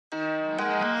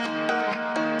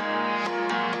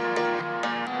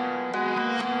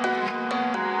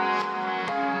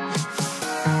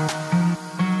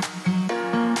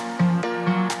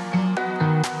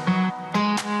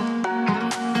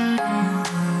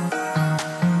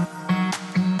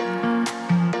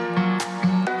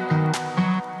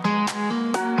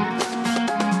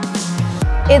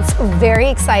It's very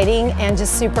exciting and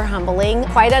just super humbling.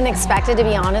 Quite unexpected, to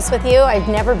be honest with you. I've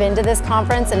never been to this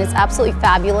conference, and it's absolutely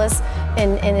fabulous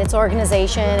in its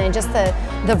organization and just the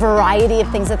variety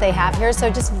of things that they have here. So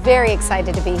just very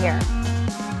excited to be here.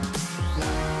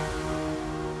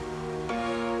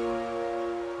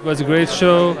 It was a great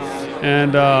show,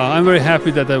 and I'm very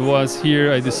happy that I was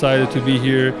here. I decided to be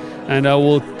here, and I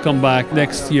will come back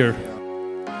next year.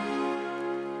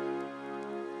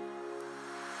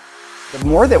 The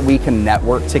more that we can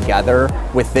network together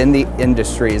within the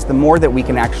industries, the more that we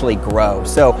can actually grow.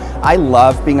 So I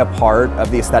love being a part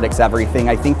of the Aesthetics Everything.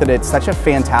 I think that it's such a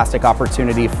fantastic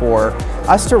opportunity for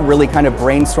us to really kind of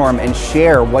brainstorm and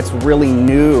share what's really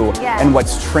new and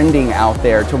what's trending out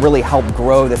there to really help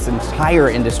grow this entire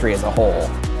industry as a whole.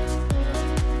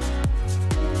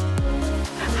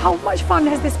 How much fun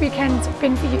has this weekend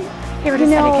been for you here at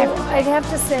Aesthetic Everything? I'd have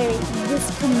to say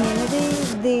this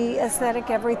community, the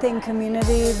Aesthetic Everything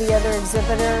community, the other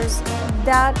exhibitors,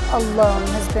 that alone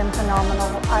has been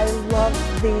phenomenal. I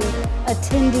love the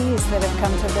attendees that have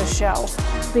come to this show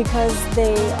because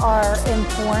they are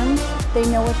informed, they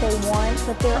know what they want,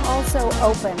 but they're also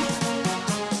open.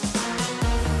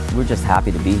 We're just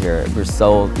happy to be here. We're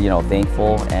so,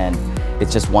 thankful, and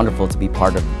it's just wonderful to be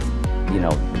part of,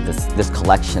 this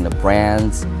collection of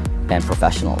brands and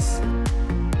professionals.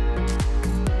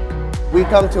 We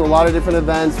come to a lot of different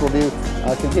events. We'll do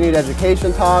continued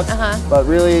education talks, but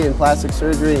really in plastic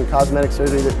surgery and cosmetic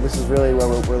surgery, this is really where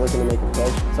we're looking to make a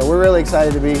push. So we're really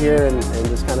excited to be here and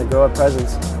just kind of grow our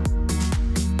presence.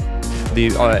 The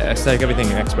Aesthetic Everything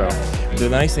Expo. The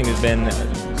nice thing has been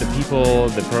the people,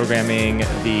 the programming,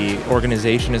 the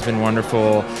organization has been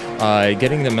wonderful.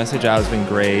 Getting the message out has been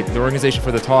great. The organization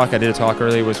for the talk, I did a talk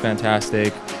earlier, was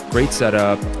fantastic. Great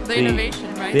setup. The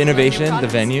innovation, right? The innovation, the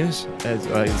venues,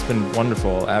 it's been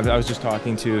wonderful. I was just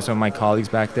talking to some of my colleagues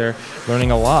back there,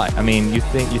 learning a lot. I mean, you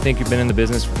think you've been in the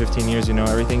business for 15 years, you know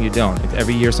everything, you don't.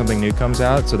 Every year something new comes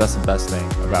out, so that's the best thing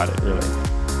about it, really.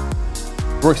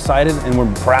 We're excited and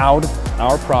we're proud of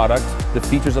our product, the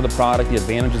features of the product, the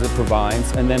advantages it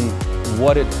provides, and then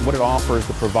what it offers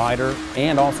the provider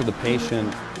and also the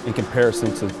patient in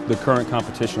comparison to the current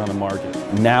competition on the market.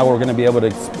 Now we're going to be able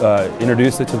to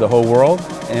introduce it to the whole world,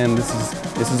 and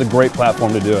this is a great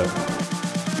platform to do it.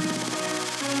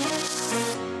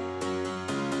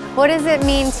 What does it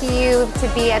mean to you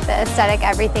to be at the Aesthetic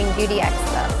Everything Beauty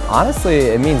Expo? Honestly,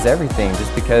 it means everything,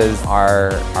 just because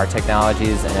our technology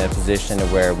is in a position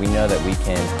where we know that we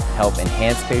can help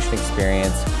enhance patient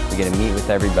experience. We get to meet with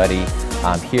everybody.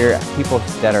 Here, people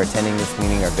that are attending this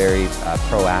meeting are very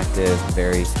proactive,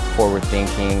 very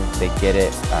forward-thinking. They get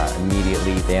it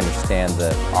immediately. They understand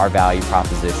our value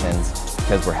propositions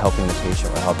because we're helping the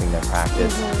patient, we're helping their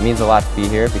practice. It means a lot to be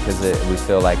here because we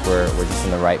feel like we're just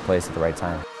in the right place at the right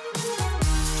time.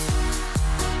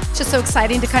 Just so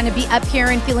exciting to kind of be up here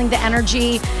and feeling the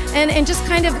energy and just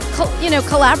kind of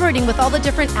collaborating with all the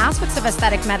different aspects of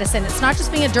aesthetic medicine. It's not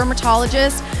just being a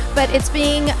dermatologist, but it's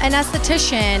being an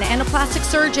esthetician and a plastic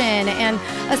surgeon and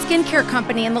a skincare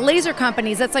company and the laser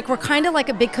companies. It's like we're kind of like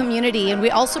a big community, and we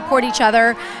all support each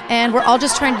other, and we're all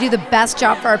just trying to do the best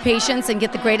job for our patients and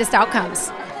get the greatest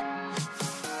outcomes.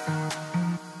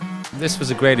 This was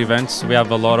a great event. We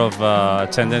have a lot of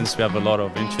attendance. We have a lot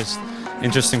of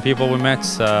interesting people we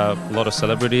met, a lot of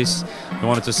celebrities. We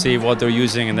wanted to see what they're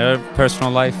using in their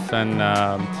personal life and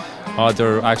how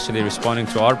they're actually responding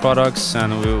to our products,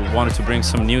 and we wanted to bring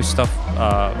some new stuff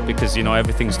because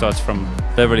everything starts from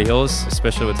Beverly Hills,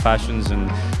 especially with fashions and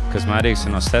cosmetics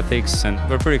and aesthetics, and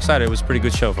we're pretty excited. It was a pretty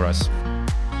good show for us.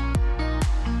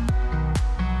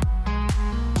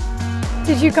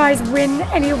 Did you guys win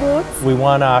any awards? We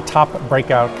won a top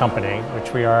breakout company,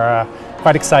 which we are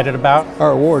quite excited about.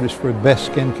 Our award is for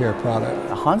best skincare product.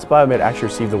 HansBiomed actually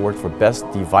received the award for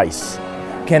best device.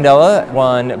 Candela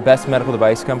won Best Medical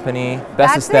Device Company,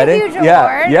 Best Aesthetic, a huge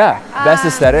award. Best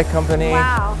Aesthetic Company,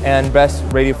 and Best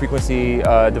Radio Frequency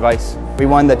Device. We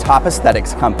won the Top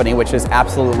Aesthetics Company, which is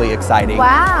absolutely exciting.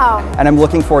 Wow. And I'm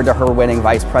looking forward to her winning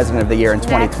Vice President of the Year in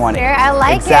 2020. I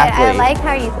like it. I like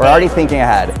how you think. We're already thinking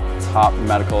ahead. Top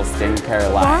medical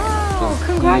skincare line. Wow,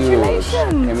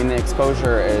 congratulations. I mean, the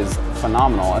exposure is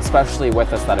phenomenal, especially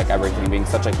with Aesthetic Everything being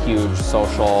such a huge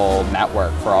social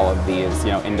network for all of these,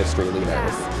 industry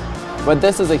leaders. But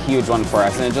this is a huge one for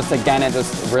us, and it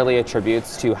just really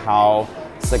attributes to how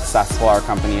successful our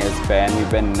company has been.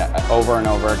 We've been over and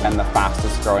over again the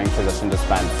fastest growing physician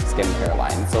dispensed skincare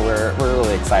line. So we're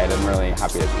really excited and really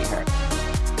happy to be here.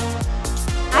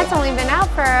 That's guys only been out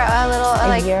for a little,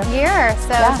 like, year. So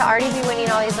to already be winning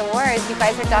all these awards, you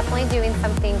guys are definitely doing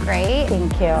something great.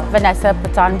 Thank you. Vanessa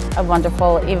puts on a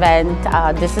wonderful event.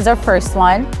 This is our first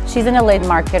one. She's an elite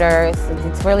marketer, so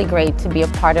it's really great to be a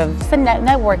part of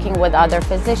networking with other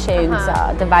physicians,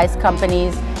 device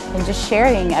companies, and just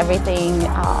sharing everything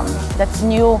that's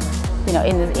new, you know,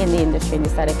 in the industry, in the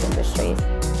aesthetic industry.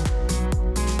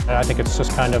 I think it's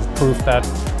just kind of proof that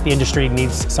the industry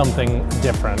needs something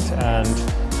different, and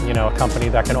you know, a company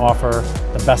that can offer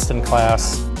the best in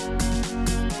class.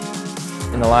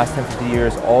 In the last 10-50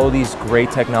 years, all of these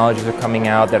great technologies are coming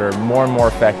out that are more and more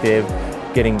effective,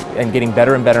 getting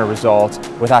better and better results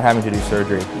without having to do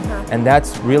surgery. And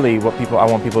that's really what I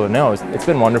want people to know. It's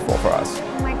been wonderful for us.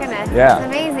 Oh my goodness, yeah. it's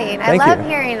amazing. Thank I love you.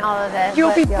 hearing all of this.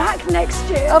 You'll be back next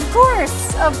year. Of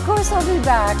course I'll be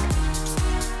back.